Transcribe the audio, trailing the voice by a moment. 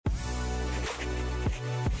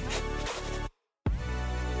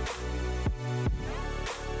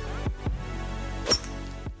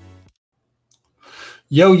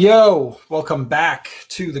Yo, yo, welcome back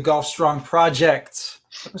to the Golf Strong Project,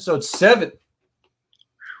 episode 7.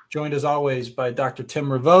 Joined as always by Dr. Tim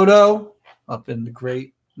Ravoto up in the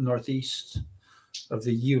great northeast of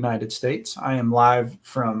the United States. I am live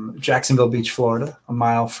from Jacksonville Beach, Florida, a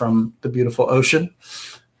mile from the beautiful ocean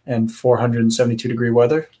and 472-degree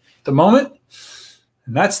weather at the moment.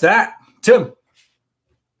 And that's that. Tim,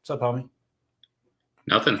 what's up, homie?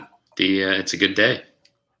 Nothing. It's a good day.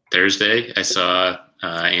 Thursday, I saw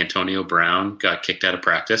Antonio Brown got kicked out of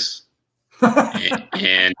practice,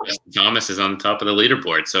 and Justin Thomas is on the top of the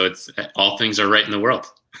leaderboard. So it's all things are right in the world.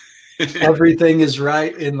 Everything is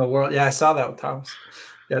right in the world. Yeah, I saw that with Thomas.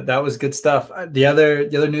 Yeah, that was good stuff. The other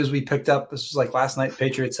news we picked up, this was like last night.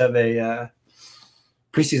 Patriots have a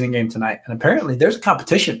preseason game tonight, and apparently there's a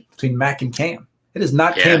competition between Mac and Cam. It is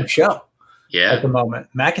not Cam's show at the moment.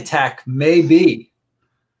 Mac Attack may be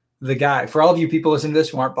the guy. For all of you people listening to this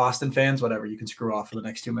who aren't Boston fans, whatever, you can screw off for the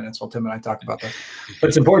next 2 minutes while Tim and I talk about that. But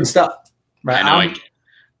it's important stuff, right? I know.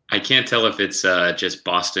 I can't tell if it's just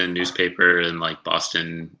Boston newspaper and like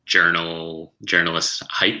Boston journalist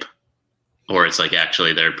hype, or it's like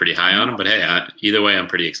actually they're pretty high on him. But hey, either way, I'm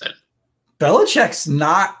pretty excited. Belichick's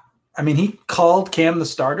not. I mean, he called Cam the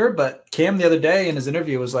starter, but Cam the other day in his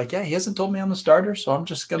interview was like, "Yeah, he hasn't told me I'm the starter, so I'm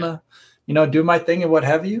just gonna." Do my thing and what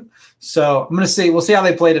have you. So I'm going to see. We'll see how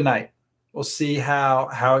they play tonight. We'll see how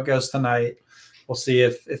it goes tonight. We'll see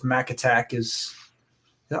if Mac Attack is.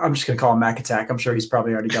 I'm just going to call him Mac Attack. I'm sure he's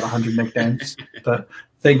probably already got 100 nicknames, but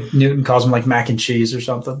I think Newton calls him like Mac and Cheese or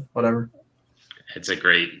something. Whatever.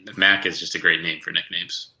 Mac is just a great name for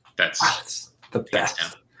nicknames. That's the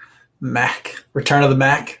best. Mac, Return of the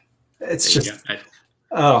Mac. It's just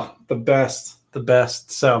the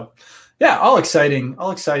best. So. Yeah, all exciting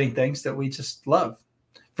things that we just love.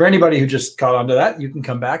 For anybody who just caught on to that, you can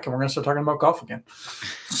come back and we're going to start talking about golf again.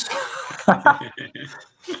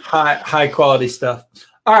 high quality stuff.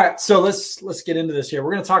 All right, so let's get into this here.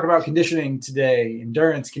 We're going to talk about conditioning today,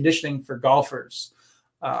 endurance conditioning for golfers.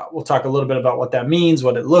 We'll talk a little bit about what that means,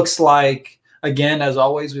 what it looks like. Again, as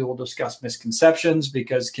always, we will discuss misconceptions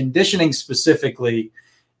because conditioning specifically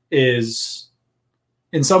is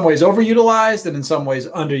in some ways overutilized and in some ways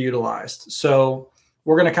underutilized. So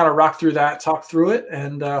we're going to kind of rock through that, talk through it,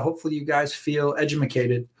 and hopefully you guys feel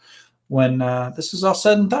educated when this is all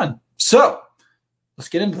said and done. So let's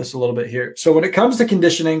get into this a little bit here. So when it comes to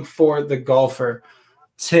conditioning for the golfer,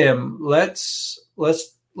 Tim, let's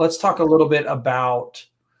talk a little bit about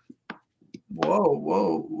Whoa.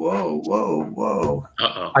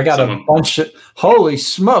 Uh-oh. I got a bunch of holy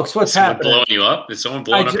smokes. What's happening? Blowing you up? Is someone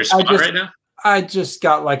blowing up your spot right now? I just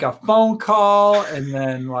got like a phone call and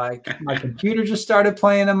then like my computer just started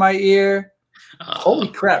playing in my ear. Holy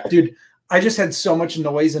crap, dude. I just had so much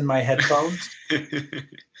noise in my headphones.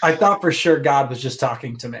 I thought for sure God was just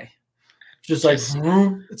talking to me. Just like,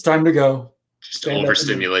 it's time to go. Just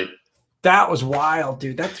overstimulate. That was wild,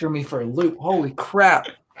 dude. That threw me for a loop. Holy crap.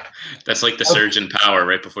 That's like the surge in power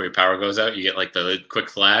right before your power goes out. You get like the quick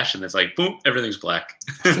flash and it's like, boom, everything's black.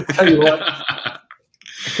 To tell you what.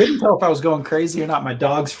 I couldn't tell if I was going crazy or not. My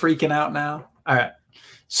dog's freaking out now. All right.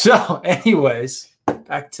 So anyways,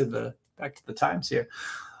 back to the times here.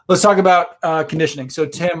 Let's talk about conditioning. So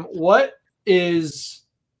Tim, let's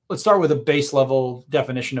start with a base level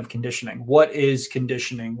definition of conditioning. What is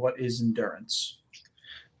conditioning? What is endurance?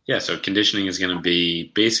 Yeah. So conditioning is going to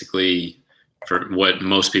be basically for what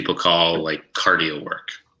most people call like cardio work.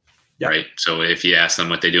 Yep. Right. So if you ask them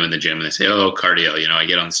what they do in the gym and they say, oh, cardio, I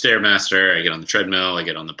get on the Stairmaster, I get on the treadmill, I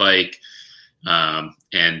get on the bike,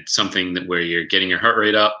 and something where you're getting your heart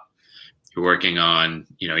rate up, you're working on,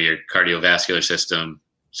 your cardiovascular system.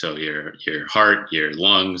 So your heart, your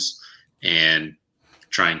lungs, and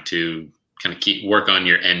trying to kind of work on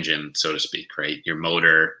your engine, so to speak, right? Your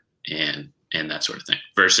motor and that sort of thing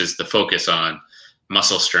versus the focus on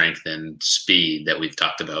muscle strength and speed that we've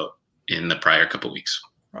talked about in the prior couple of weeks.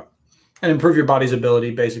 And improve your body's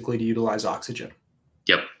ability basically to utilize oxygen.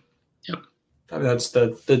 Yep. I mean, that's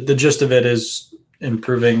the gist of it is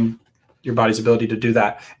improving your body's ability to do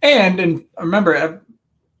that. And remember,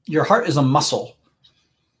 your heart is a muscle.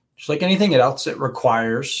 Just like anything else, it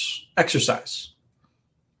requires exercise,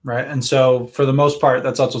 right? And so for the most part,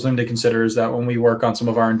 that's also something to consider is that when we work on some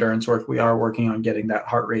of our endurance work, we are working on getting that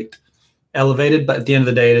heart rate elevated. But at the end of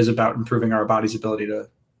the day, it is about improving our body's ability to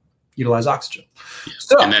utilize oxygen. Yeah.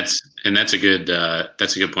 So, and that's a good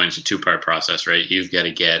point. It's a two-part process, right? You've got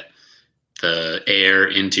to get the air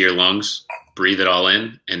into your lungs, breathe it all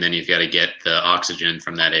in, and then you've got to get the oxygen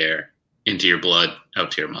from that air into your blood,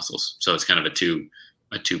 out to your muscles. So it's kind of a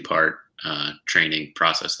two-part training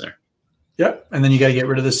process there. Yep. And then you got to get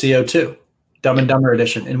rid of the CO2. Dumb and Dumber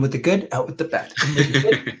edition. In with the good, out with the bad. In with the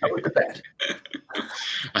good, out with the bad.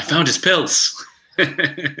 I found his pills.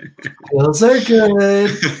 Pills are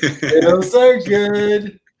good. Pills are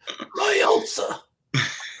good. My ulcer.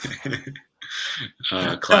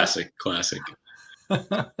 Classic.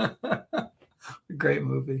 Great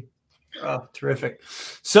movie. Oh, terrific.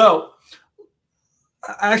 So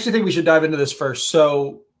I actually think we should dive into this first.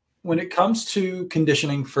 So when it comes to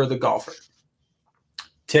conditioning for the golfer,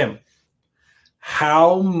 Tim,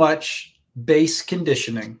 how much base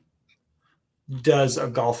conditioning does a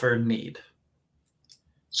golfer need?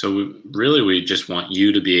 So really, we just want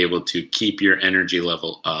you to be able to keep your energy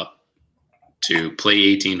level up to play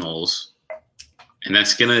 18 holes. And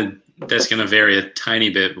that's gonna vary a tiny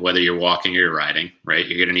bit whether you're walking or you're riding, right?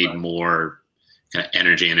 You're gonna need more kind of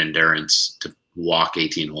energy and endurance to walk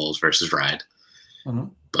 18 holes versus ride. Mm-hmm.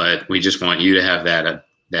 But we just want you to have that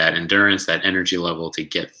endurance, that energy level to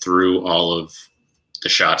get through all of the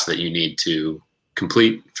shots that you need to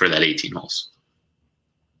complete for that 18 holes.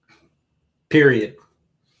 Period.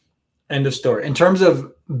 End of story. In terms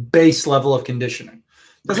of base level of conditioning,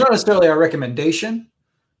 that's not necessarily our recommendation,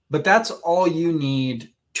 but that's all you need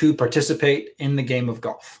to participate in the game of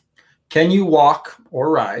golf. Can you walk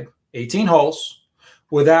or ride 18 holes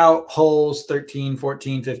without holes 13,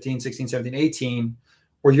 14, 15, 16, 17, 18,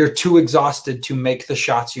 where you're too exhausted to make the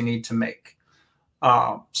shots you need to make?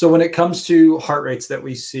 So when it comes to heart rates that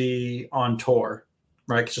we see on tour,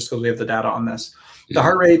 right, just because we have the data on this, the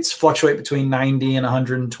heart rates fluctuate between 90 and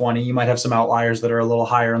 120. You might have some outliers that are a little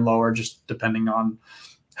higher and lower, just depending on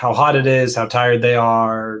how hot it is, how tired they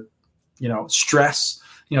are, stress.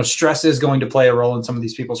 Stress is going to play a role in some of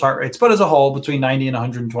these people's heart rates, but as a whole, between 90 and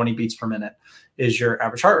 120 beats per minute is your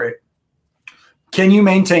average heart rate. Can you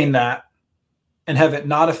maintain that and have it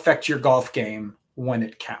not affect your golf game when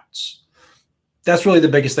it counts? That's really the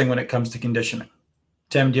biggest thing when it comes to conditioning.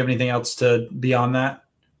 Tim, do you have anything else to beyond that?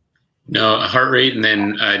 No, heart rate, and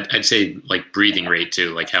then I'd say like breathing rate too.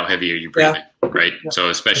 Like how heavy are you breathing, right? Yeah. So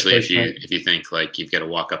especially if you think like you've got to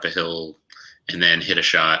walk up a hill and then hit a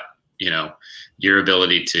shot, your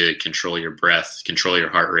ability to control your breath, control your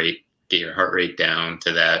heart rate, get your heart rate down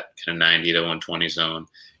to that kind of 90 to 120 zone,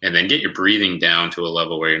 and then get your breathing down to a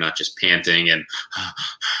level where you're not just panting and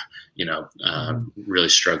really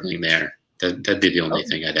struggling there. That'd be the only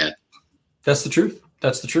thing I'd add. That's the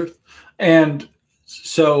truth. And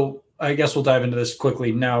so I guess we'll dive into this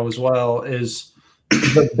quickly now as well, is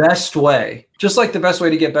the best way, just like the best way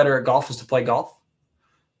to get better at golf is to play golf.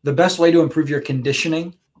 The best way to improve your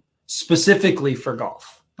conditioning specifically for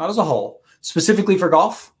golf, not as a whole, specifically for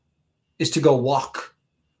golf, is to go walk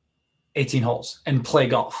 18 holes and play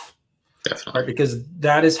golf. Definitely. Right? Because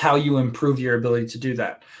that is how you improve your ability to do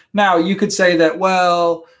that. Now, you could say that,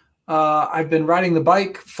 I've been riding the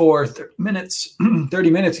bike for 30 minutes,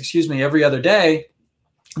 every other day.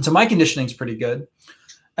 And so my conditioning is pretty good.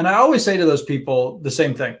 And I always say to those people the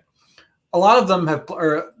same thing. A lot of them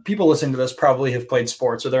or people listening to this probably have played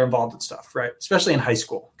sports or they're involved in stuff, right? Especially in high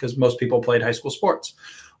school, because most people played high school sports.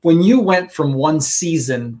 When you went from one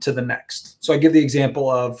season to the next, so I give the example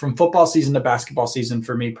of from football season to basketball season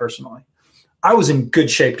for me personally, I was in good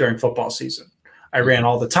shape during football season. I ran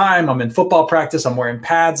all the time. I'm in football practice. I'm wearing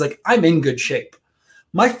pads. Like I'm in good shape.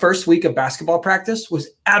 My first week of basketball practice was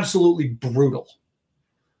absolutely brutal.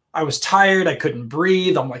 I was tired. I couldn't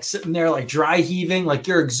breathe. I'm like sitting there like dry heaving, like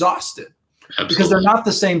you're exhausted. Absolutely. Because they're not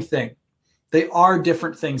the same thing. They are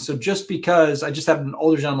different things. So just because I just had an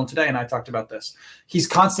older gentleman today and I talked about this, he's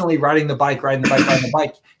constantly riding the bike.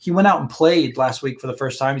 He went out and played last week for the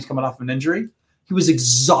first time. He's coming off an injury. He was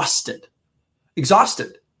exhausted. And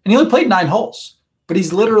he only played 9 holes, but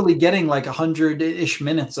he's literally getting like 100-ish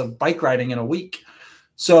minutes of bike riding in a week.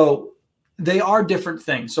 So they are different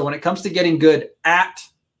things. So when it comes to getting good at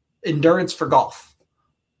endurance for golf,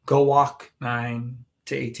 go walk 9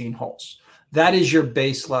 to 18 holes. That is your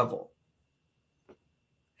base level.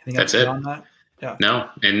 That's it. On that? Yeah. No,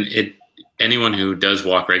 and anyone who does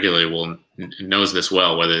walk regularly knows this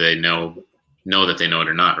well, whether they know that they know it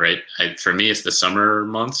or not, right? For me, it's the summer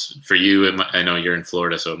months. For you, I know you're in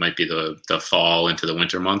Florida, so it might be the fall into the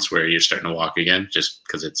winter months where you're starting to walk again, just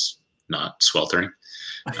because it's not sweltering.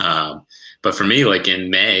 But for me, like in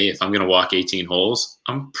May, if I'm going to walk 18 holes,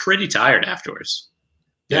 I'm pretty tired afterwards.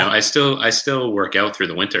 Yeah. I still work out through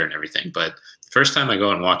the winter and everything, but the first time I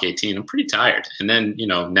go and walk 18, I'm pretty tired. And then,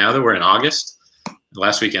 now that we're in August,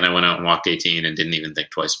 last weekend I went out and walked 18 and didn't even think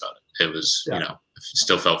twice about it. It was,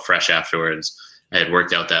 still felt fresh afterwards. I had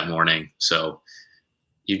worked out that morning. So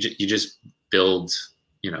you just build,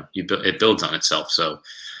 it builds on itself. So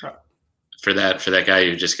for that guy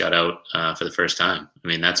who just got out for the first time, I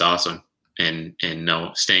mean, that's awesome. and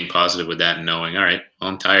staying positive with that and knowing, all right, well,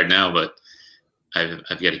 I'm tired now, but I've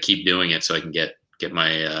got to keep doing it so I can get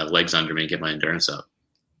my legs under me, get my endurance up.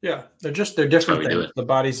 Yeah, they're different things. The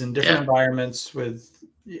body's in different environments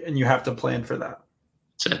and you have to plan for that.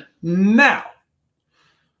 That's it. Now,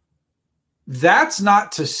 that's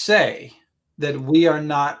not to say that we are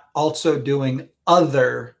not also doing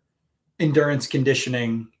other endurance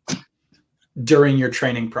conditioning during your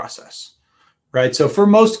training process, right? So for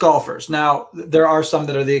most golfers, now there are some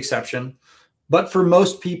that are the exception, but for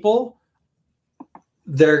most people,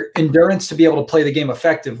 their endurance to be able to play the game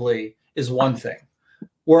effectively is one thing.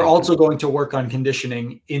 We're also going to work on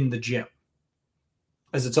conditioning in the gym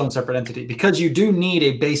as its own separate entity, because you do need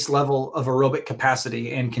a base level of aerobic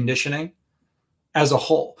capacity and conditioning as a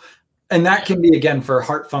whole. And that can be, again, for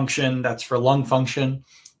heart function, that's for lung function.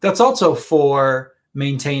 That's also for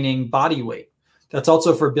maintaining body weight. That's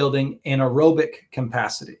also for building anaerobic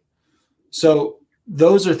capacity. So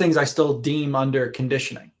those are things I still deem under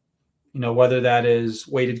conditioning, whether that is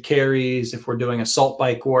weighted carries, if we're doing assault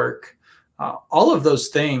bike work, all of those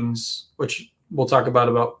things, which we'll talk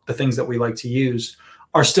about the things that we like to use,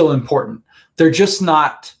 are still important. They're just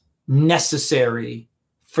not necessary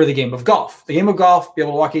for the game of golf. The game of golf, be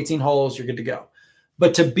able to walk 18 holes, you're good to go.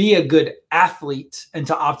 But to be a good athlete and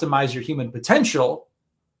to optimize your human potential,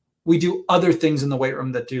 we do other things in the weight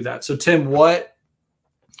room that do that. So Tim, what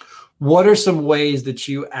are some ways that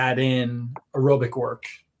you add in aerobic work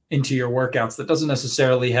into your workouts that doesn't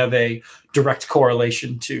necessarily have a direct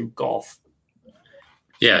correlation to golf?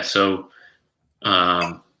 Yeah. So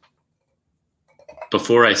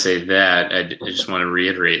before I say that, I just want to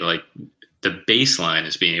reiterate, like, the baseline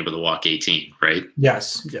is being able to walk 18, right?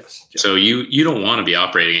 Yes. So you don't want to be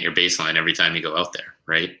operating at your baseline every time you go out there,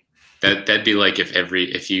 right? That'd be like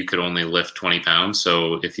if you could only lift 20 pounds.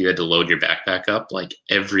 So if you had to load your backpack up, like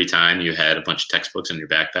every time you had a bunch of textbooks in your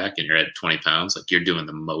backpack and you're at 20 pounds, like you're doing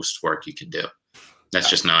the most work you can do. That's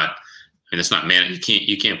just not, it's not, man,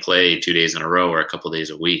 you can't play 2 days in a row or a couple of days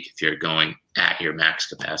a week if you're going at your max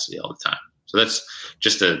capacity all the time. So that's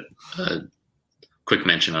just a quick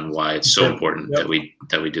mention on why it's so important that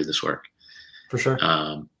we do this work. For sure.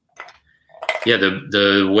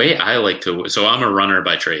 The way I like to, so I'm a runner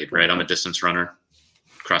by trade, right? I'm a distance runner,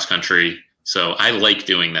 cross country. So I like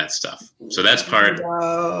doing that stuff. So that's part.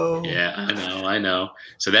 Wow. Yeah, I know.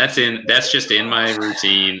 So that's just in my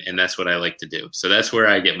routine, and that's what I like to do. So that's where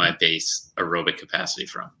I get my base aerobic capacity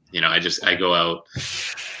from. I go out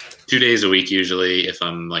 2 days a week usually. If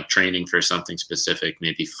I'm like training for something specific,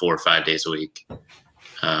 maybe 4 or 5 days a week.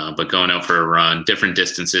 But going out for a run, different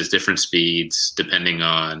distances, different speeds, depending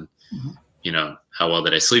on, how well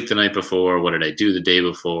did I sleep the night before? What did I do the day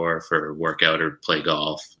before for workout or play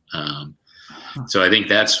golf? So I think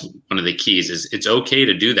that's one of the keys is it's okay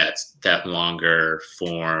to do that longer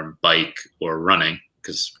form bike or running,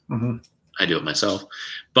 because I do it myself,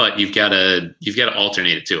 but you've got to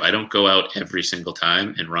alternate it too. I don't go out every single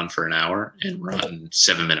time and run for an hour and run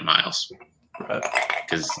 7-minute miles,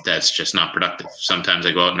 because that's just not productive. Sometimes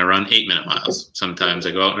I go out and I run 8-minute miles. Sometimes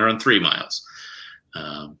I go out and I run 3 miles.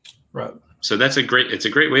 Right. So it's a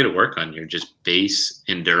great way to work on your just base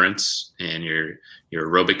endurance and your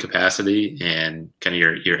aerobic capacity and kind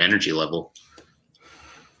of your energy level.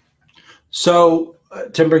 So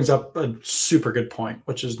Tim brings up a super good point,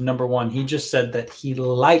 which is number one. He just said that he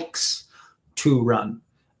likes to run,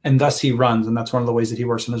 and thus he runs. And that's one of the ways that he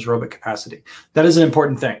works on his aerobic capacity. That is an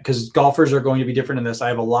important thing, because golfers are going to be different in this. I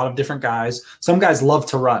have a lot of different guys. Some guys love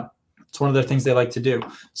to run. It's one of the things they like to do.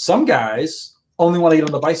 Some guys only want to get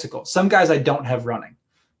on the bicycle. Some guys I don't have running.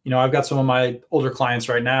 I've got some of my older clients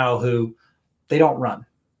right now who they don't run.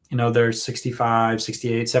 They're 65,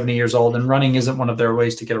 68, 70 years old, and running isn't one of their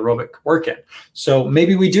ways to get aerobic work in. So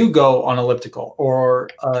maybe we do go on elliptical or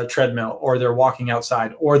a treadmill, or they're walking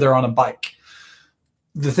outside, or they're on a bike.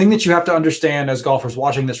 The thing that you have to understand as golfers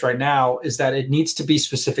watching this right now is that it needs to be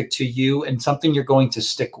specific to you and something you're going to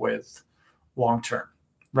stick with long-term,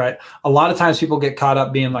 right? A lot of times people get caught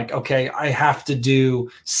up being like, okay, I have to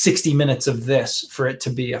do 60 minutes of this for it to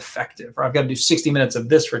be effective, or I've got to do 60 minutes of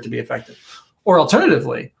this for it to be effective. Or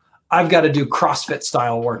alternatively, I've got to do CrossFit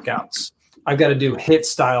style workouts. I've got to do HIIT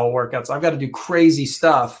style workouts. I've got to do crazy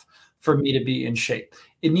stuff for me to be in shape.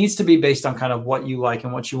 It needs to be based on kind of what you like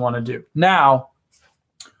and what you want to do. Now,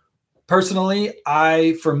 personally,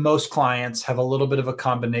 for most clients, have a little bit of a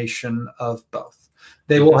combination of both.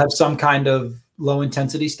 They will have some kind of low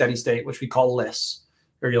intensity steady state, which we call LISS,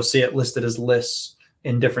 or you'll see it listed as LISS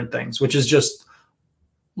in different things, which is just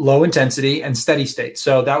low intensity and steady state.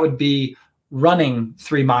 So that would be running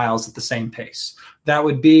 3 miles at the same pace, That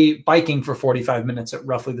would be biking for 45 minutes at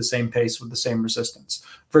roughly the same pace with the same resistance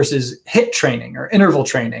versus HIIT training or interval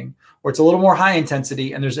training, where it's a little more high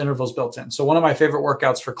intensity and there's intervals built in. So one of my favorite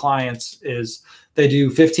workouts for clients is they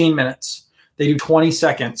do 15 minutes, they do 20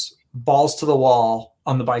 seconds, balls to the wall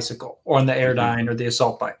on the bicycle or on the Airdyne or the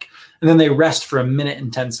assault bike. And then they rest for 1 minute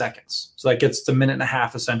and 10 seconds. So that gets to 1.5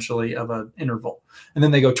 minutes essentially of an interval. And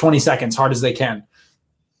then they go 20 seconds, hard as they can.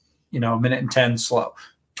 1 minute and 10 slow,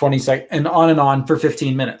 20 seconds, and on for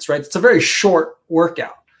 15 minutes, right? It's a very short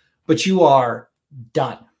workout, but you are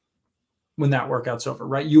done when that workout's over,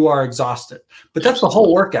 right? You are exhausted, but that's the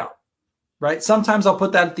whole workout, right? Sometimes I'll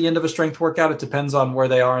put that at the end of a strength workout. It depends on where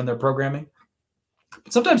they are in their programming,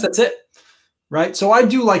 but sometimes that's it, right? So I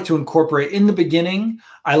do like to incorporate in the beginning.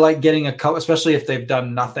 I like getting a couple, especially if they've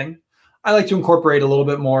done nothing. I like to incorporate a little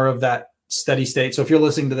bit more of that steady state. So if you're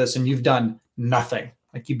listening to this and you've done nothing,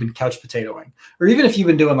 like you've been couch potatoing, or even if you've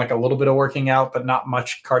been doing like a little bit of working out, but not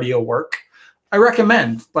much cardio work, I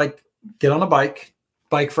recommend like get on a bike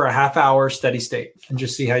for a half hour steady state and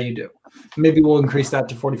just see how you do. Maybe we'll increase that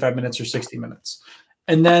to 45 minutes or 60 minutes.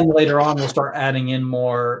 And then later on, we'll start adding in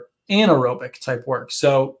more anaerobic type work.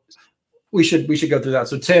 So we should go through that.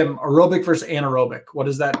 So Tim, aerobic versus anaerobic, what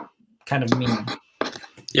does that kind of mean?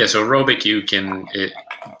 Yeah, so aerobic,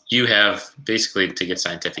 you have basically, to get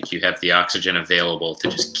scientific, you have the oxygen available to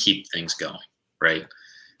just keep things going, right?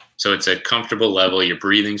 So it's a comfortable level. Your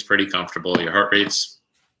breathing's pretty comfortable. Your heart rate's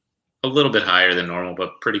a little bit higher than normal,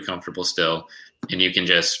 but pretty comfortable still. And you can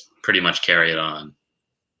just pretty much carry it on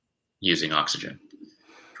using oxygen.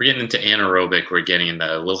 If we're getting into anaerobic, we're getting into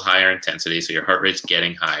a little higher intensity. So your heart rate's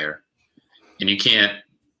getting higher. And you can't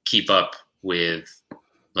keep up with,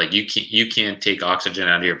 like you can't take oxygen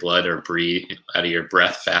out of your blood or breathe out of your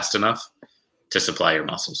breath fast enough to supply your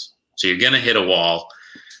muscles. So you're going to hit a wall.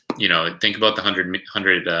 Think about the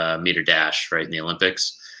 100 meter dash, right, in the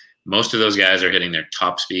Olympics. Most of those guys are hitting their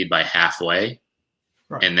top speed by halfway.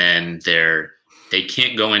 Right. And then they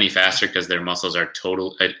can't go any faster because their muscles are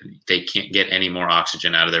they can't get any more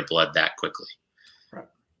oxygen out of their blood that quickly. Right.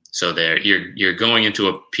 So you're going into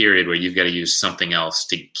a period where you've got to use something else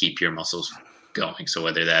to keep your muscles going. So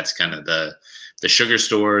whether that's kind of the sugar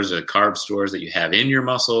stores or carb stores that you have in your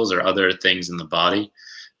muscles or other things in the body,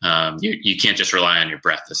 you can't just rely on your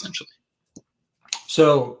breath essentially.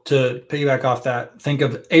 So to piggyback off that, think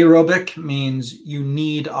of aerobic means you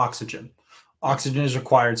need oxygen. Oxygen is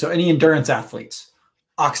required. So any endurance athletes,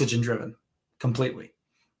 oxygen driven completely,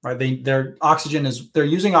 right? They're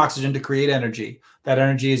using oxygen to create energy. That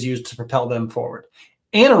energy is used to propel them forward.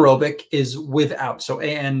 Anaerobic is without. So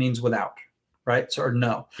AN means without, right? So or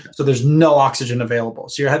no. So there's no oxygen available.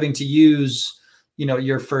 So you're having to use,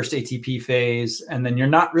 your first ATP phase, and then you're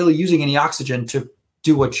not really using any oxygen to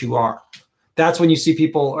do what you are. That's when you see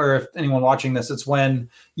people, or if anyone watching this, it's when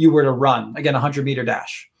you were to run, again, 100 meter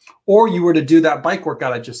dash, or you were to do that bike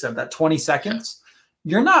workout I just said, that 20 seconds.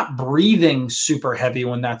 You're not breathing super heavy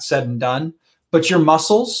when that's said and done, but your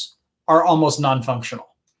muscles are almost non-functional,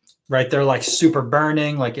 right? They're like super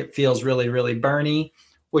burning, like it feels really, really burny,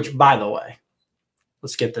 which, by the way,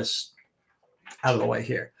 let's get this out of the way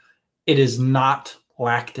here. It is not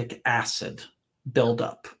lactic acid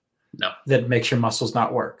buildup that makes your muscles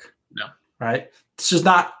not work. No. Right? It's just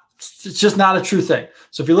not a true thing.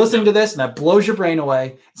 So if you're listening to this and that blows your brain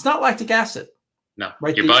away, it's not lactic acid. No.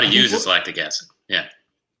 Right? Your body uses lactic acid. Yeah.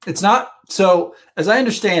 It's not. So as I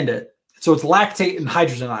understand it, so it's lactate and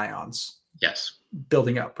hydrogen ions. Yes.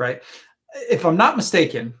 Building up, right? If I'm not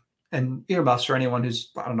mistaken, and earmuffs for anyone who's,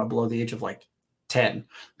 below the age of like 10,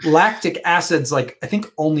 lactic acid's I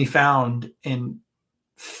think only found in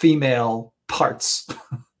female parts.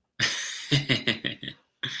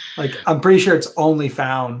 I'm pretty sure it's only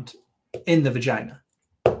found in the vagina.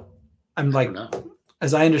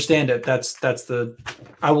 As I understand it, that's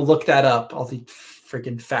I will look that up. All the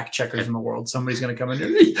freaking fact checkers in the world. Somebody's going to come in here.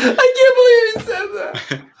 I can't believe he said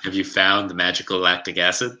that. Have you found the magical lactic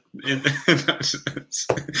acid?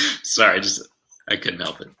 Sorry, I couldn't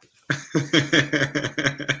help it.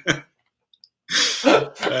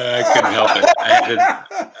 I couldn't help it. I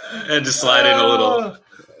had to slide in a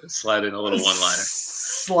little one-liner.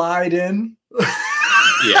 Slide in.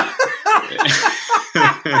 Yeah.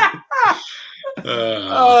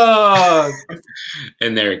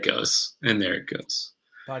 And there it goes.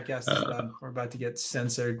 Podcast is done. We're about to get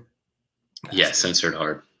censored. Yeah, censored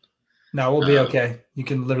hard. No, we'll be okay. You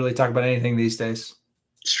can literally talk about anything these days.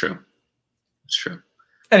 It's true.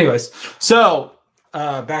 Anyways, so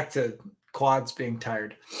back to quads being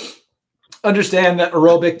tired. Understand that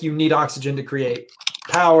aerobic, you need oxygen to create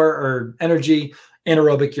power or energy.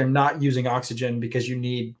 Anaerobic, you're not using oxygen because you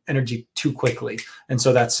need energy too quickly. And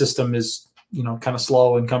so that system is, kind of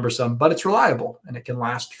slow and cumbersome, but it's reliable and it can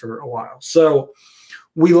last for a while. So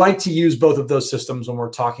we like to use both of those systems when we're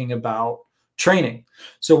talking about training.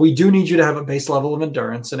 So we do need you to have a base level of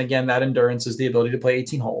endurance. And again, that endurance is the ability to play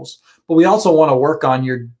 18 holes, but we also want to work on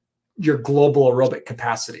your global aerobic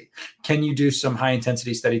capacity. Can you do some high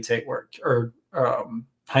intensity steady state work or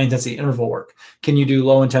high intensity interval work? Can you do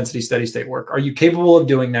low intensity steady state work? Are you capable of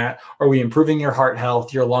doing that? Are we improving your heart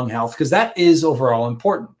health, your lung health? Because that is overall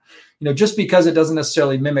important. Just because it doesn't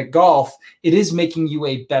necessarily mimic golf, it is making you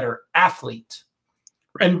a better athlete.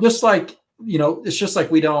 Right. And just like, it's just like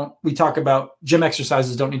we talk about gym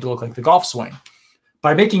exercises don't need to look like the golf swing.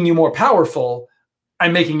 By making you more powerful,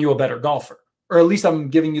 I'm making you a better golfer, or at least I'm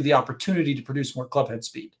giving you the opportunity to produce more clubhead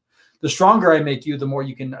speed. The stronger I make you, the more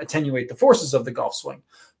you can attenuate the forces of the golf swing.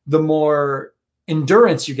 The more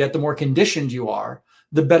endurance you get, the more conditioned you are,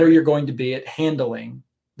 the better you're going to be at handling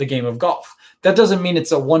the game of golf. That doesn't mean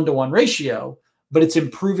it's a 1-to-1 ratio, but it's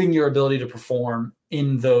improving your ability to perform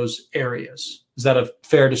in those areas. Is that a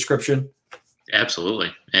fair description?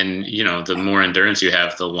 Absolutely. And, the more endurance you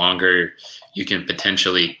have, the longer you can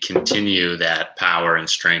potentially continue that power and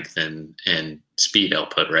strength and speed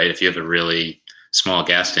output, right? If you have a really small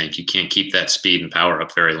gas tank, you can't keep that speed and power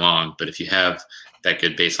up very long. But if you have that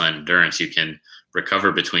good baseline endurance, you can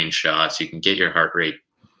recover between shots. You can get your heart rate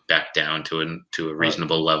back down to a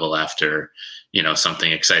reasonable level after,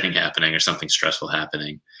 something exciting happening or something stressful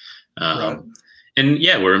happening. Right. And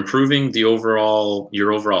yeah, we're improving your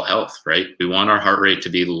overall health, right? We want our heart rate to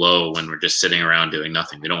be low when we're just sitting around doing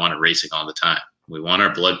nothing. We don't want it racing all the time. We want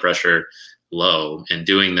our blood pressure low, and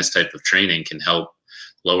doing this type of training can help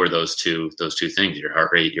lower those two things: your heart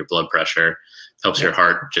rate, your blood pressure. Helps your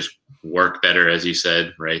heart just work better, as you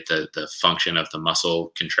said, right? The function of the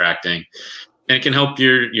muscle contracting. And it can help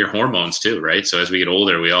your hormones too, right? So as we get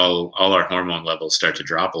older, all our hormone levels start to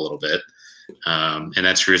drop a little bit. And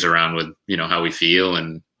that screws around with, how we feel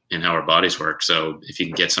and how our bodies work. So if you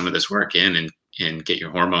can get some of this work in and get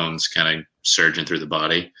your hormones kind of surging through the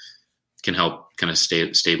body, it can help kind of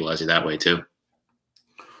stabilize you that way too.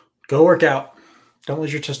 Go work out. Don't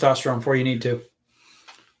lose your testosterone before you need to.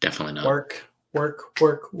 Definitely not. Work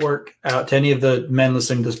out. To any of the men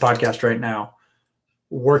listening to this podcast right now,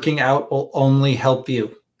 working out will only help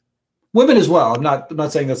you. Women as well. I'm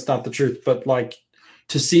not saying that's not the truth, but like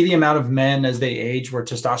to see the amount of men as they age where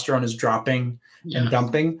testosterone is dropping and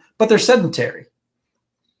dumping, but they're sedentary.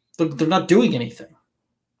 They're not doing anything,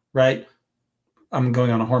 right? I'm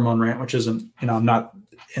going on a hormone rant, which isn't, I'm not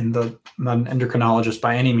an endocrinologist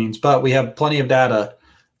by any means, but we have plenty of data.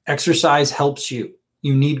 Exercise helps you.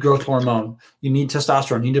 You need growth hormone. You need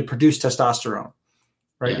testosterone. You need to produce testosterone,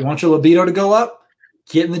 right? Yeah. You want your libido to go up?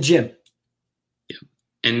 Get in the gym. Yeah.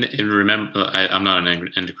 And remember, I'm not an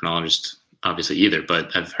endocrinologist, obviously, either, but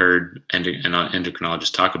I've heard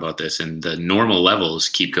endocrinologists talk about this, and the normal levels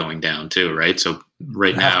keep going down too, right? So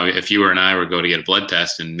now, if you or I were go to get a blood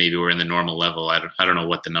test and maybe we're in the normal level, I don't know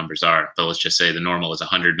what the numbers are, but let's just say the normal is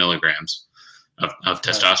 100 milligrams of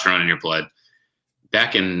testosterone in your blood.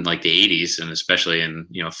 Back in like the 80s, and especially in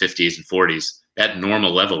 50s and 40s, that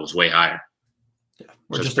normal level was way higher.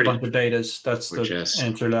 We're so just a bunch of betas. That's the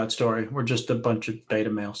answer to that story. We're just a bunch of beta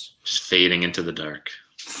males. Just fading into the dark.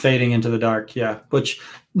 Fading into the dark, yeah. Which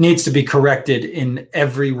needs to be corrected in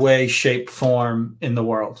every way, shape, form in the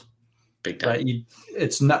world. Big time. Right?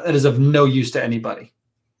 It is of no use to anybody.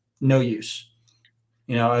 No use.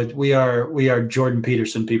 We are Jordan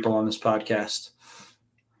Peterson people on this podcast.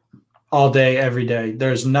 All day, every day.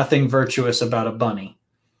 There's nothing virtuous about a bunny.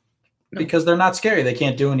 Because they're not scary. They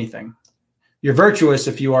can't do anything. You're virtuous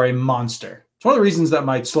if you are a monster. It's one of the reasons that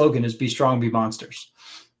my slogan is Be Strong, Be Monsters.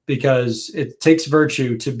 Because it takes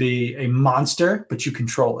virtue to be a monster, but you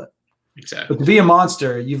control it. Exactly. But to be a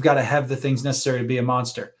monster, you've got to have the things necessary to be a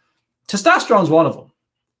monster. Testosterone is one of them.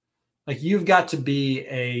 Like, you've got to be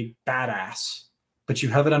a badass, but you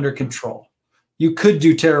have it under control. You could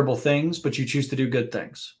do terrible things, but you choose to do good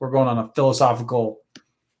things. We're going on a philosophical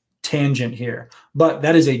tangent here, but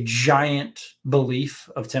that is a giant belief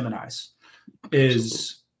of Tim and I's,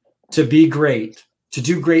 is to be great, to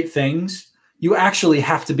do great things. You actually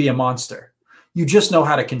have to be a monster. You just know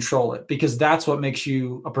how to control it, because that's what makes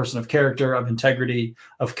you a person of character, of integrity,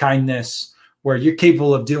 of kindness, where you're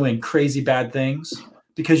capable of doing crazy bad things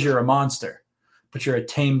because you're a monster, but you're a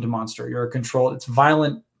tamed monster. You're a controlled. It's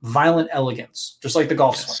violent elegance, just like the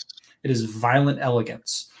golf swing. It is violent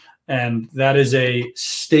elegance. And that is a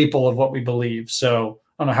staple of what we believe. So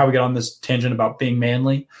I don't know how we got on this tangent about being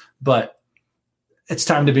manly, but it's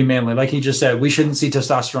time to be manly. Like he just said, we shouldn't see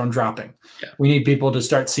testosterone dropping. Yeah. We need people to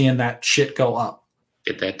start seeing that shit go up.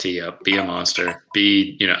 Get that T up. Be a monster.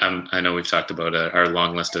 Be, I know we've talked about our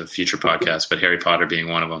long list of future podcasts, but Harry Potter being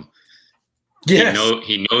one of them. Yes.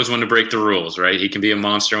 He knows when to break the rules, right? He can be a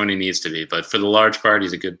monster when he needs to be, but for the large part,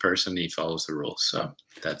 he's a good person. He follows the rules. So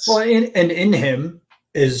that's in him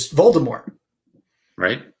is Voldemort,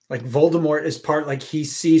 right? Like Voldemort is like he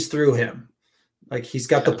sees through him. Like he's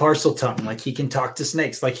got the parcel tongue. Like he can talk to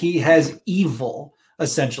snakes. Like he has evil,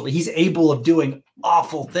 essentially. He's able of doing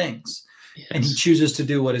awful things. Yes. And he chooses to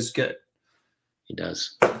do what is good. He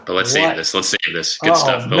does. But let's save this. Let's save this. Good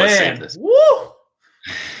stuff. But let's save this. Woo!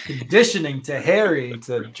 Conditioning to Harry,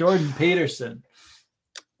 to Jordan Peterson.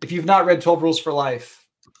 If you've not read 12 Rules for Life,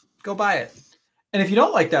 go buy it. And if you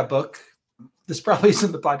don't like that book, this probably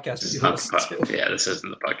isn't the podcast for you to listen to. Yeah, this isn't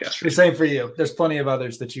the podcast for you. The same for you. There's plenty of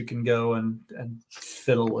others that you can go and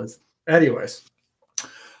fiddle with. Anyways.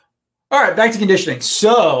 All right, back to conditioning.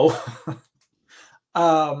 So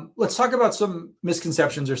let's talk about some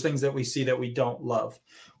misconceptions or things that we see that we don't love.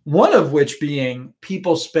 One of which being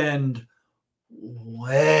people spend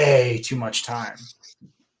way too much time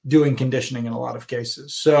doing conditioning in a lot of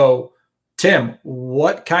cases. So, Tim,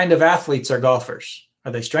 what kind of athletes are golfers?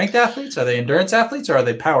 Are they strength athletes? Are they endurance athletes? Or are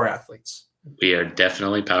they power athletes? We are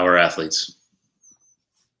definitely power athletes.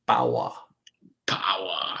 Power.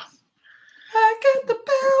 I got the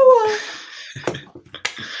power.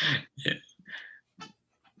 Yeah.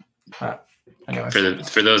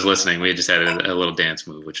 For those listening, we just had a little dance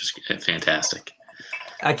move, which was fantastic.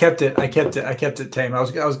 I kept it tame. I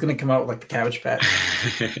was going to come out with like the Cabbage Patch.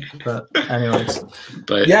 But anyways.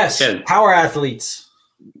 But yes, power athletes.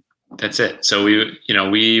 That's it. So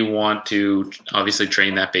we want to obviously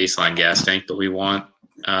train that baseline gas tank, but we want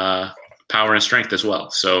power and strength as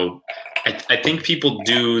well. So I think people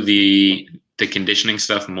do the conditioning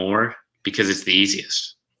stuff more because it's the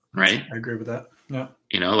easiest, right? I agree with that. Yeah.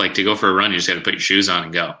 Like to go for a run, you just got to put your shoes on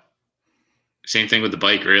and go. Same thing with the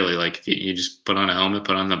bike, really. Like if you just put on a helmet,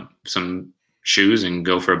 put on some shoes, and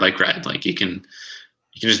go for a bike ride. Like you can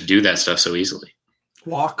just do that stuff so easily.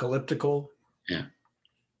 Walk, elliptical. Yeah,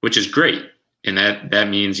 which is great, and that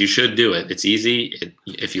means you should do it. It's easy.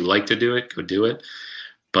 If you like to do it, go do it.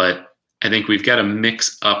 But I think we've got to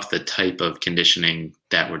mix up the type of conditioning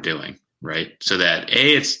that we're doing, right? So that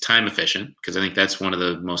it's time efficient, because I think that's one of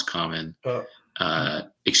the most common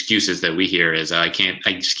excuses that we hear is I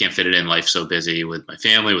just can't fit it in. Life's so busy with my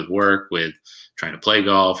family, with work, with trying to play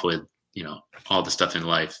golf, with all the stuff in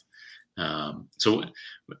life. So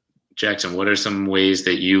Jackson, what are some ways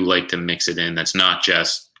that you like to mix it in that's not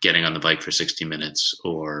just getting on the bike for 60 minutes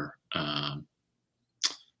or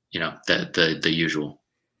the usual?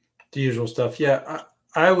 The usual stuff. Yeah,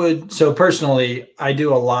 I would. So personally, I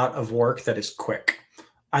do a lot of work that is quick.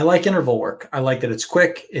 I like interval work. I like that it's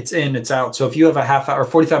quick, it's in, it's out. So if you have a half hour,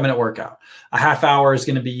 45-minute workout, a half hour is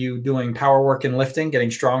going to be you doing power work and lifting, getting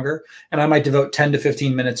stronger. And I might devote 10 to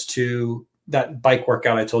 15 minutes to that bike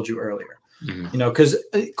workout I told you earlier. Mm-hmm. Because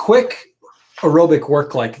quick aerobic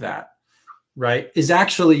work like that, right, is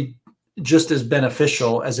actually just as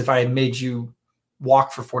beneficial as if I had made you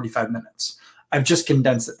walk for 45 minutes. I've just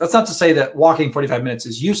condensed it. That's not to say that walking 45 minutes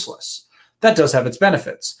is useless. That does have its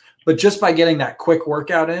benefits. But just by getting that quick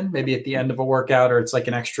workout in, maybe at the end of a workout, or it's like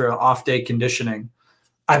an extra off day conditioning,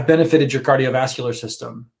 I've benefited your cardiovascular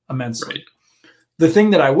system immensely. Right. The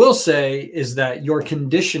thing that I will say is that your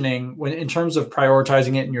conditioning, when in terms of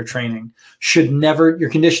prioritizing it in your training, your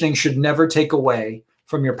conditioning should never take away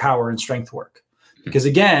from your power and strength work. Because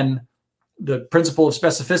again, the principle of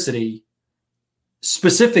specificity,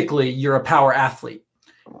 specifically, you're a power athlete.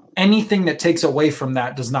 Anything that takes away from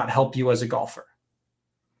that does not help you as a golfer.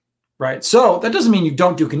 Right. So that doesn't mean you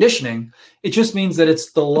don't do conditioning. It just means that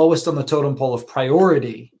it's the lowest on the totem pole of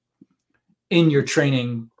priority in your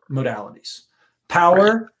training modalities.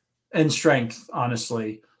 Power and strength,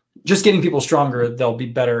 honestly, just getting people stronger, they'll be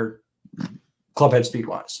better clubhead speed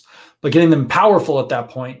wise. But getting them powerful at that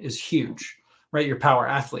point is huge, right? Your power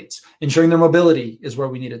athletes, ensuring their mobility is where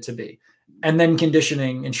we need it to be. And then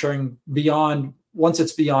conditioning, ensuring once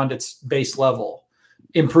it's beyond its base level,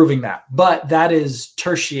 improving that. But that is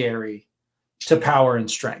tertiary to power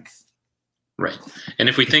and strength. Right. And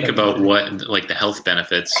if we think about what, like the health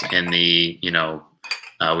benefits and the,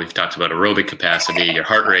 we've talked about aerobic capacity, your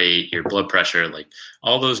heart rate, your blood pressure, like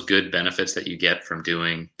all those good benefits that you get from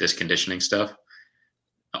doing this conditioning stuff,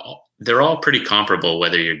 they're all pretty comparable,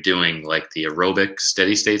 whether you're doing like the aerobic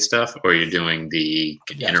steady state stuff or you're doing the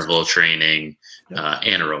interval training,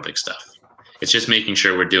 anaerobic stuff. It's just making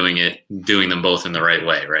sure we're doing them both in the right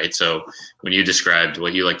way, right? So when you described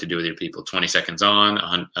what you like to do with your people, 20 seconds on,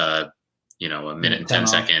 a minute and 10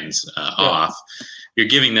 seconds off, you're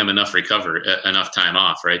giving them enough time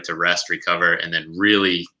off, right, to rest, recover, and then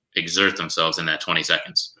really exert themselves in that 20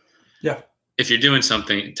 seconds. Yeah. If you're doing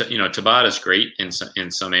something, Tabata is great in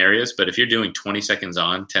some areas, but if you're doing 20 seconds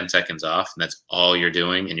on, 10 seconds off, and that's all you're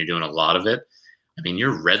doing, and you're doing a lot of it, I mean,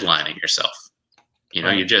 you're redlining yourself.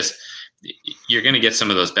 Right. You're going to get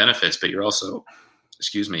some of those benefits, but you're also,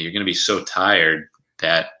 you're going to be so tired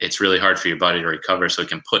that it's really hard for your body to recover, so it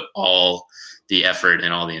can put all the effort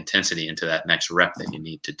and all the intensity into that next rep that you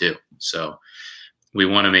need to do. So we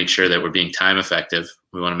want to make sure that we're being time effective.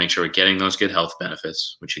 We want to make sure we're getting those good health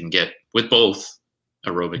benefits, which you can get with both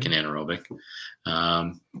aerobic and anaerobic.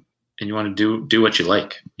 And you want to do what you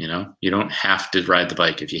like. You don't have to ride the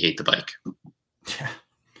bike if you hate the bike. Yeah.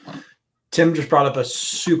 Tim just brought up a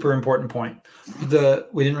super important point.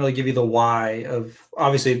 We didn't really give you the why of,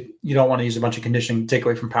 obviously you don't want to use a bunch of conditioning to take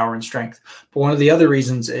away from power and strength. But one of the other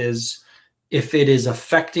reasons is if it is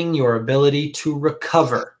affecting your ability to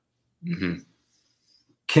recover,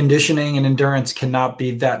 conditioning and endurance cannot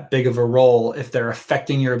be that big of a role if they're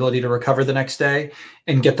affecting your ability to recover the next day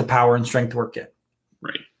and get the power and strength work in.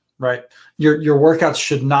 Right. Your workouts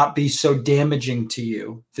should not be so damaging to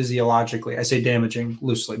you physiologically. I say damaging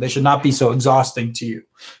loosely. They should not be so exhausting to you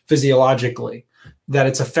physiologically that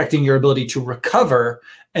it's affecting your ability to recover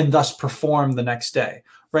and thus perform the next day.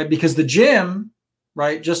 Right. Because the gym,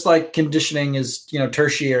 right, just like conditioning is,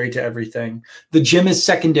 tertiary to everything, the gym is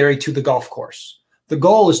secondary to the golf course. The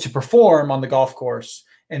goal is to perform on the golf course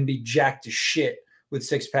and be jacked as shit with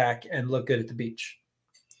six pack and look good at the beach.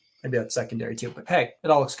 Maybe that's secondary too, but hey,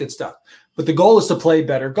 it all looks good stuff. But the goal is to play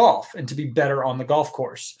better golf and to be better on the golf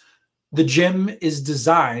course. The gym is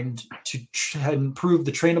designed to improve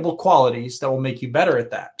the trainable qualities that will make you better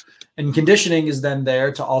at that. And conditioning is then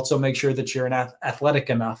there to also make sure that you're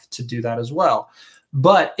athletic enough to do that as well.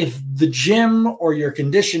 But if the gym or your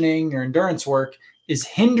conditioning, your endurance work is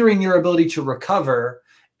hindering your ability to recover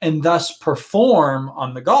and thus perform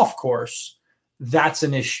on the golf course, that's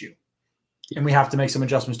an issue. And we have to make some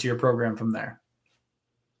adjustments to your program from there.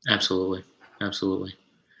 Absolutely.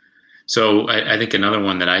 So I think another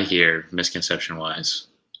one that I hear misconception wise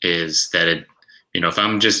is that if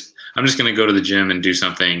I'm just going to go to the gym and do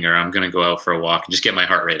something, or I'm going to go out for a walk and just get my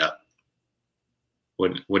heart rate up.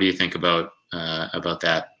 What do you think about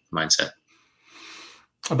that mindset?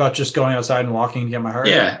 About just going outside and walking to get my heart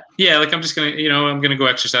rate up? Yeah. Like I'm just going to, I'm going to go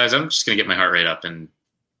exercise. I'm just going to get my heart rate up and,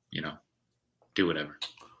 do whatever.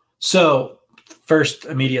 So first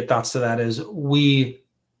immediate thoughts to that is we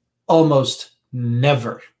almost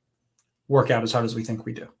never work out as hard as we think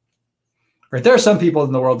we do. Right? There are some people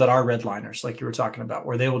in the world that are redliners, like you were talking about,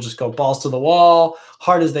 where they will just go balls to the wall,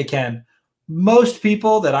 hard as they can. Most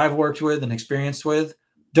people that I've worked with and experienced with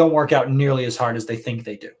don't work out nearly as hard as they think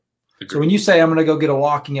they do. Agreed. So when you say I'm going to go get a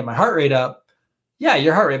walk and get my heart rate up, yeah,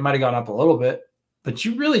 your heart rate might have gone up a little bit, but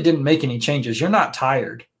you really didn't make any changes. You're not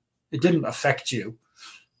tired. It didn't affect you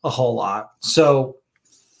a whole lot. So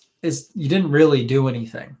you didn't really do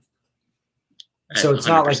anything. So it's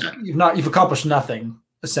 100%. Not like you've accomplished nothing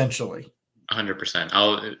essentially.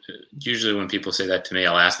 100%. Usually when people say that to me,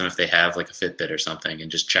 I'll ask them if they have like a Fitbit or something and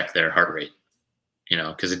just check their heart rate,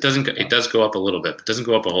 because it does go up a little bit, but it doesn't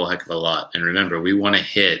go up a whole heck of a lot. And remember, we want to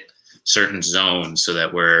hit certain zones so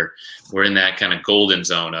that we're in that kind of golden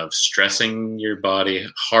zone of stressing your body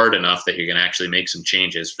hard enough that you're going to actually make some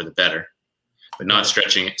changes for the better, but not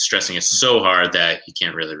stressing it so hard that you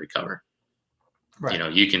can't really recover.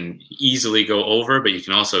 Right. You can easily go over, but you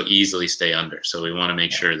can also easily stay under. So we want to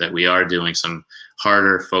make sure that we are doing some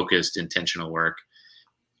harder, focused, intentional work.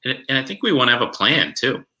 And I think we want to have a plan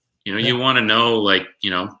too. You want to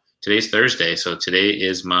know, today's Thursday. So today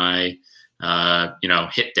is my,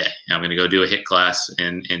 HIIT day. I'm going to go do a HIIT class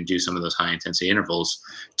and do some of those high intensity intervals.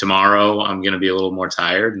 Tomorrow, I'm going to be a little more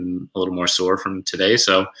tired and a little more sore from today.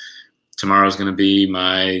 So tomorrow's going to be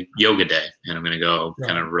my yoga day, and I'm going to go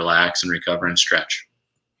kind of relax and recover and stretch.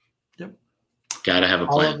 Yep. Got to have a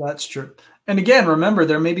plan. All of that's true. And again, remember,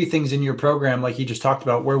 there may be things in your program, like you just talked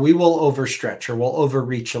about, where we will overstretch or we'll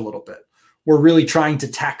overreach a little bit. We're really trying to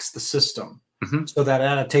tax the system so that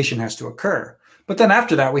adaptation has to occur. But then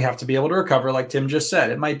after that, we have to be able to recover, like Tim just said.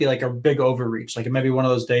 It might be like a big overreach. Like it might be one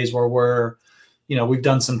of those days where we've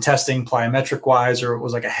done some testing plyometric wise, or it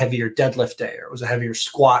was like a heavier deadlift day, or it was a heavier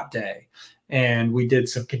squat day. And we did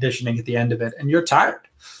some conditioning at the end of it, and you're tired.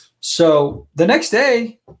 So the next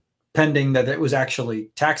day, pending that it was actually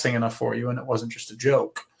taxing enough for you and it wasn't just a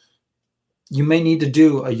joke, you may need to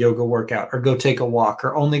do a yoga workout or go take a walk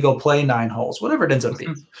or only go play 9 holes, whatever it ends up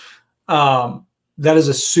being. That is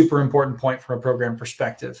a super important point from a program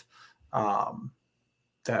perspective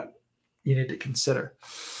that you need to consider.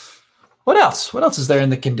 What else? What else is there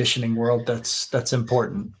in the conditioning world that's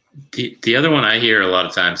important? The other one I hear a lot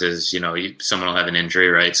of times is, someone will have an injury,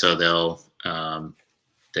 right? So they'll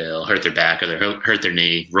hurt their back or they'll hurt their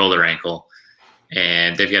knee, roll their ankle,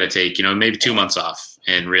 and they've got to take, maybe 2 months off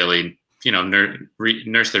and really,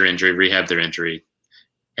 nurse their injury, rehab their injury.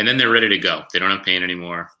 And then they're ready to go. They don't have pain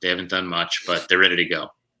anymore. They haven't done much, but they're ready to go.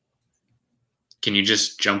 Can you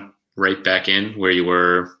just jump right back in where you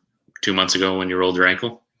were 2 months ago when you rolled your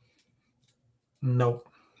ankle? Nope,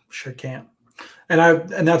 sure can't.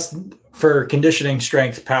 And that's for conditioning,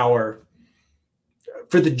 strength, power,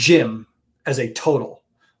 for the gym as a total.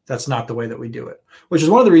 That's not the way that we do it, which is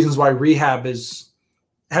one of the reasons why rehab is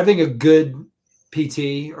having a good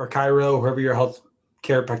PT or chiro, whoever your health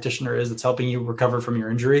care practitioner is that's helping you recover from your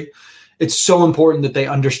injury. It's so important that they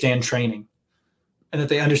understand training and that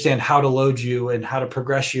they understand how to load you and how to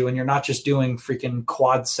progress you. And you're not just doing freaking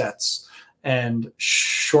quad sets and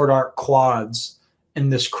short arc quads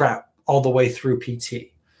and this crap all the way through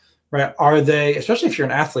PT, right? Are they, especially if you're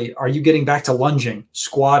an athlete, are you getting back to lunging,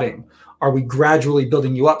 squatting? Are we gradually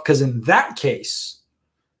building you up? Because in that case,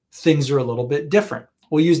 things are a little bit different.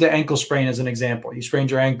 We'll use the ankle sprain as an example. You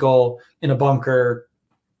sprained your ankle in a bunker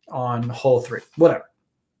on hole 3, whatever.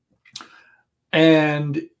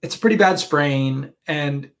 And it's a pretty bad sprain.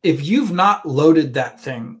 And if you've not loaded that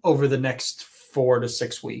thing over the next 4 to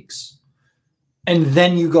 6 weeks, and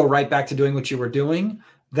then you go right back to doing what you were doing,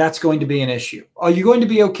 that's going to be an issue. Are you going to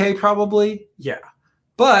be okay? Probably. Yeah.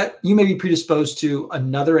 But you may be predisposed to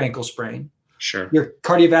another ankle sprain. Sure. Your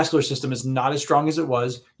cardiovascular system is not as strong as it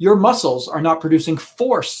was. Your muscles are not producing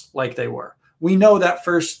force like they were. We know that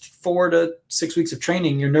first 4 to 6 weeks of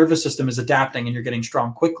training, your nervous system is adapting and you're getting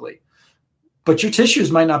strong quickly. But your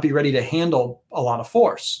tissues might not be ready to handle a lot of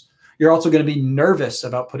force. You're also going to be nervous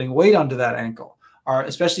about putting weight onto that ankle, or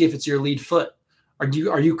especially if it's your lead foot.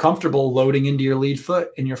 Are you comfortable loading into your lead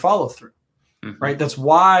foot in your follow through? Mm-hmm. Right? That's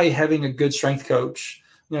why having a good strength coach,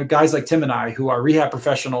 guys like Tim and I, who are rehab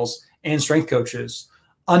professionals and strength coaches,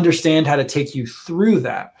 understand how to take you through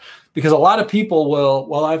that. Because a lot of people will,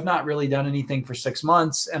 well, I've not really done anything for 6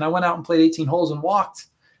 months and I went out and played 18 holes and walked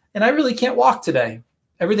and I really can't walk today.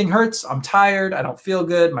 Everything hurts. I'm tired. I don't feel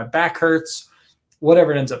good. My back hurts,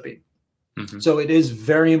 whatever it ends up being. Mm-hmm. So it is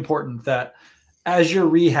very important that as you're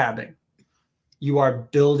rehabbing, you are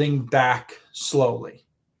building back slowly,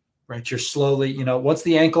 right? You're slowly, once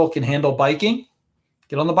the ankle can handle biking,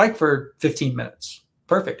 get on the bike for 15 minutes.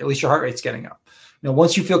 Perfect. At least your heart rate's getting up.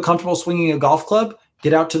 Once you feel comfortable swinging a golf club,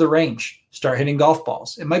 get out to the range, start hitting golf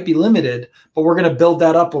balls. It might be limited, but we're going to build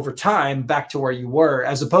that up over time back to where you were,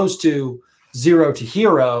 as opposed to 0 to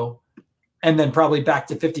hero and then probably back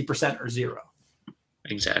to 50% or 0.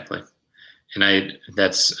 Exactly. And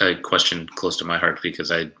that's a question close to my heart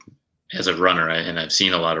because as a runner, and I've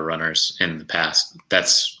seen a lot of runners in the past,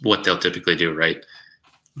 that's what they'll typically do, right?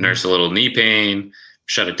 Nurse a little knee pain,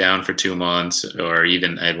 shut it down for 2 months, or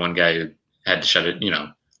even I had one guy who had to shut it,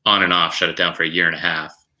 on and off, shut it down for 1.5 years. Yeah.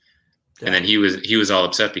 And then he was all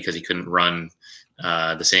upset because he couldn't run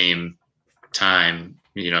the same time,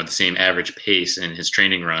 the same average pace in his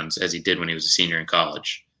training runs as he did when he was a senior in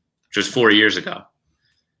college, which was 4 years ago,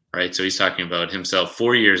 right? So he's talking about himself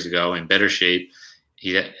 4 years ago in better shape.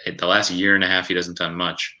 The last 1.5 years, he hasn't done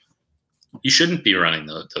much. You shouldn't be running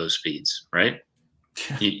those speeds, right?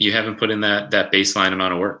 You haven't put in that baseline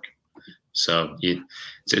amount of work. So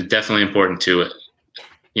it's definitely important to,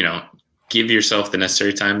 give yourself the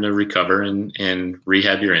necessary time to recover and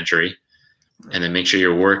rehab your injury, and then make sure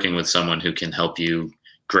you're working with someone who can help you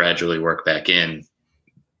gradually work back in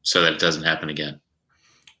so that it doesn't happen again.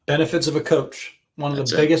 Benefits of a coach. One of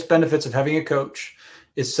the biggest benefits of having a coach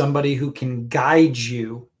is somebody who can guide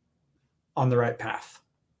you on the right path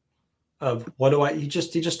of you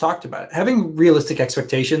just talked about it. Having realistic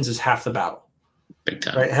expectations is half the battle. Big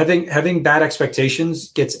time. Right? Having bad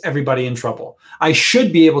expectations gets everybody in trouble. I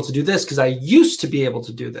should be able to do this because I used to be able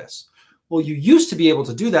to do this. Well, you used to be able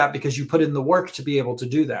to do that because you put in the work to be able to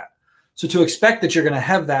do that. So to expect that you're going to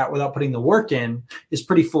have that without putting the work in is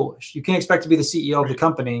pretty foolish. You can't expect to be the CEO of the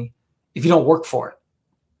company if you don't work for it.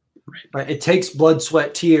 Right? It takes blood,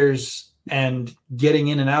 sweat, tears, and getting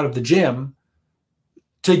in and out of the gym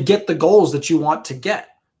to get the goals that you want to get.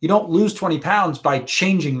 You don't lose 20 pounds by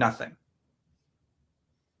changing nothing,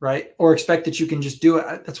 right? Or expect that you can just do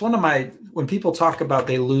it. That's when people talk about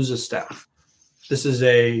they lose a step, this is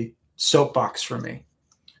a soapbox for me.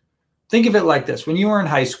 think of it like this. When you were in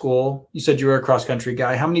high school, you said you were a cross-country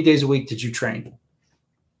guy. How many days a week did you train?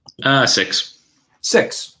 6.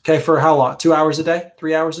 6. Okay. For how long? 2 hours a day?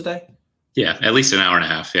 3 hours a day? Yeah. At least an hour and a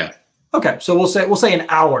half. Yeah. Okay. So we'll say an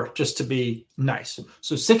hour just to be nice.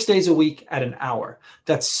 So 6 days a week at an hour.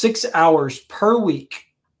 That's 6 hours per week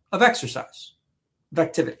of exercise, of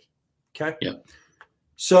activity. Okay. Yeah.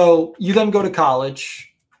 So you then go to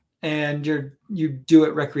college and you do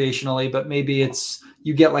it recreationally, but maybe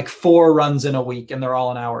you get like 4 runs in a week and they're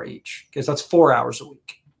all an hour each, because that's 4 hours a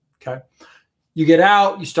week. Okay. You get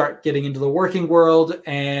out, you start getting into the working world,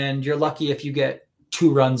 and you're lucky if you get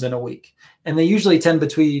 2 runs in a week. And they usually tend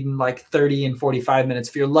between like 30 and 45 minutes.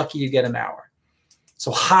 If you're lucky, you get an hour.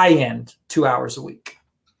 So high end, 2 hours a week.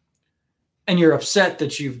 And you're upset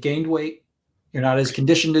that you've gained weight. You're not as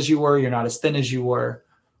conditioned as you were. You're not as thin as you were.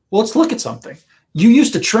 Well, let's look at something. You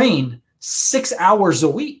used to train 6 hours a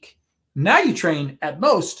week. Now you train at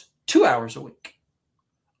most 2 hours a week.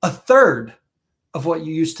 A third of what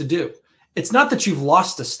you used to do. It's not that you've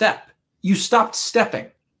lost a step. You stopped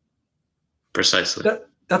stepping. Precisely.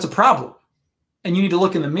 That's a problem. And you need to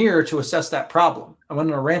look in the mirror to assess that problem. I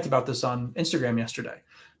went on a rant about this on Instagram yesterday.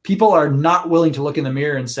 People are not willing to look in the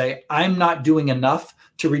mirror and say, I'm not doing enough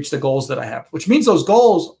to reach the goals that I have, which means those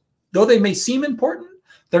goals, though they may seem important,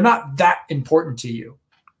 they're not that important to you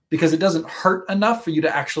because it doesn't hurt enough for you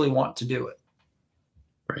to actually want to do it.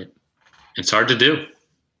 Right. It's hard to do.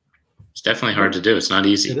 It's definitely hard to do. It's not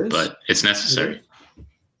easy, but it's necessary.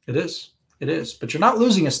 It is. It is. But you're not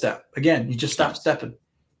losing a step. Again, you just stop stepping.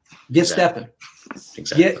 Get stepping.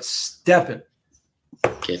 Exactly. Get stepping.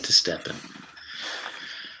 Get to stepping.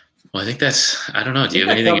 Well, I think I don't know. Do you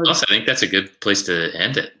have anything else? I think that's a good place to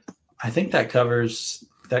end it. I think that covers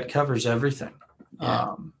everything.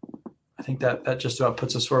 Yeah. I think that just about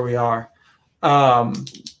puts us where we are.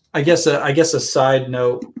 I guess a side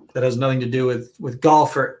note that has nothing to do with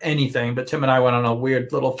golf or anything, but Tim and I went on a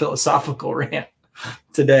weird little philosophical rant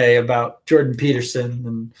today about Jordan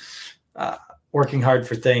Peterson and working hard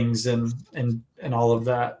for things and all of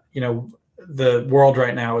that. You know, the world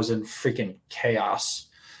right now is in freaking chaos.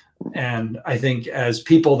 And I think as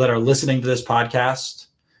people that are listening to this podcast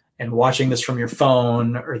and watching this from your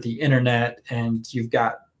phone or the internet, and you've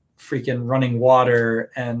got freaking running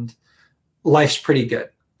water and life's pretty good.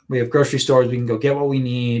 We have grocery stores. We can go get what we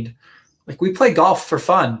need. Like, we play golf for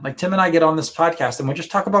fun. Like, Tim and I get on this podcast and we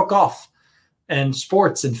just talk about golf and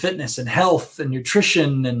sports and fitness and health and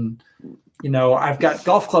nutrition. And, you know, I've got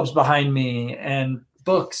golf clubs behind me and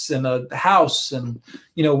books and a house. And,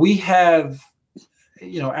 you know, we have,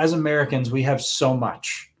 you know, as Americans, we have so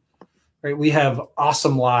much, right? We have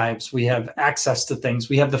awesome lives. We have access to things.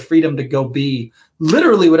 We have the freedom to go be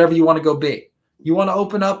literally whatever you want to go be. You want to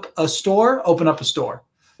open up a store,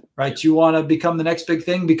 right? You want to become the next big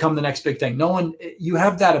thing, become the next big thing. You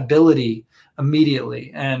have that ability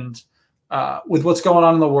immediately. And with what's going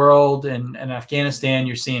on in the world and Afghanistan,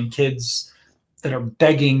 you're seeing kids that are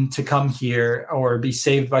begging to come here or be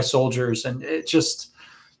saved by soldiers. And it just,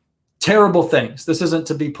 terrible things. This isn't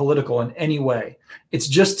to be political in any way. It's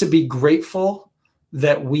just to be grateful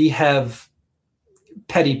that we have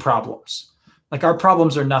petty problems. Like, our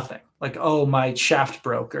problems are nothing. Like, oh, my shaft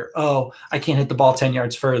broke, or, oh, I can't hit the ball 10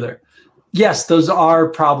 yards further. Yes, those are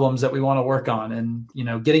problems that we want to work on. And, you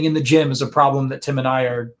know, getting in the gym is a problem that Tim and I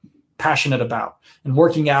are passionate about, and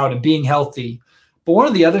working out and being healthy. But one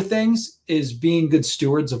of the other things is being good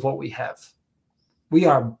stewards of what we have. We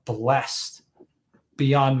are blessed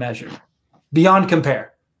beyond measure, beyond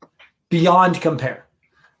compare.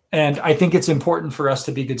 And I think it's important for us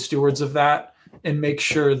to be good stewards of that and make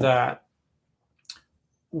sure that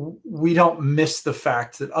we don't miss the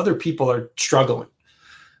fact that other people are struggling.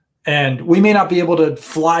 And we may not be able to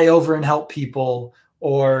fly over and help people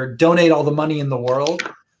or donate all the money in the world,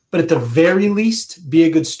 but at the very least, be a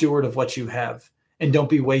good steward of what you have, and don't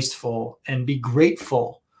be wasteful, and be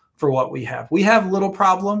grateful for what we have. We have little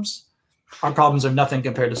problems. Our problems are nothing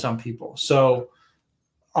compared to some people. So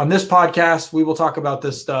on this podcast, we will talk about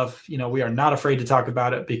this stuff. You know, we are not afraid to talk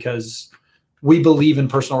about it because we believe in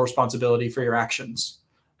personal responsibility for your actions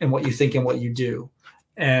and what you think and what you do.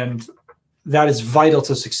 And that is vital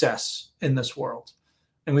to success in this world.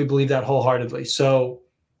 And we believe that wholeheartedly. So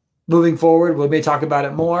moving forward, we may talk about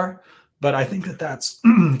it more, but I think that's,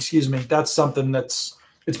 that's something it's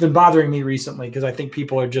been bothering me recently, because I think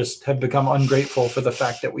people have become ungrateful for the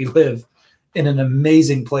fact that we live in an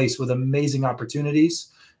amazing place with amazing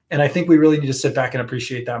opportunities. And I think we really need to sit back and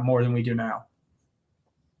appreciate that more than we do now.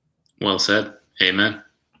 Well said. Amen.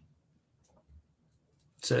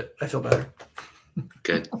 That's it. I feel better.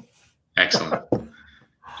 Good. Excellent.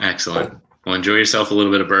 Well, enjoy yourself a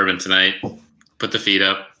little bit of bourbon tonight. Put the feet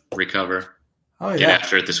up, recover. Oh, yeah. Get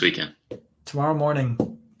after it this weekend. Tomorrow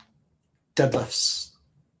morning, deadlifts.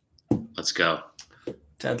 Let's go.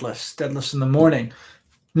 Deadlifts in the morning.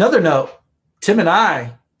 Another note, Tim and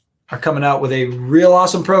I are coming out with a real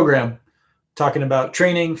awesome program talking about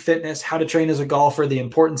training, fitness, how to train as a golfer, the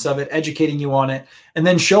importance of it, educating you on it, and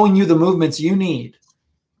then showing you the movements you need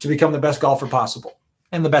to become the best golfer possible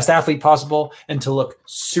and the best athlete possible and to look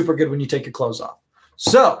super good when you take your clothes off.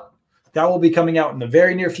 So that will be coming out in the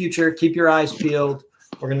very near future. Keep your eyes peeled.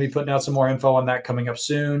 We're going to be putting out some more info on that coming up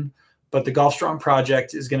soon. But the Golf Strong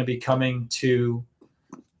Project is going to be coming to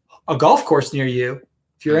a golf course near you.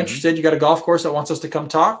 If you're interested, you got a golf course that wants us to come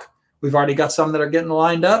talk. We've already got some that are getting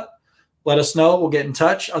lined up. Let us know. We'll get in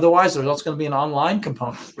touch. Otherwise, there's also going to be an online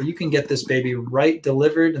component where you can get this baby right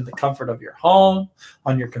delivered in the comfort of your home,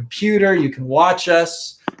 on your computer. You can watch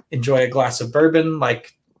us, enjoy a glass of bourbon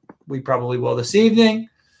like we probably will this evening,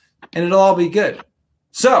 and it'll all be good.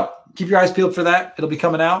 So keep your eyes peeled for that. It'll be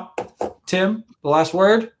coming out. Tim, the last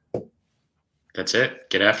word? That's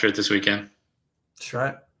it. Get after it this weekend. That's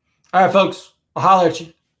right. All right, folks. I'll holler at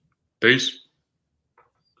you. Peace.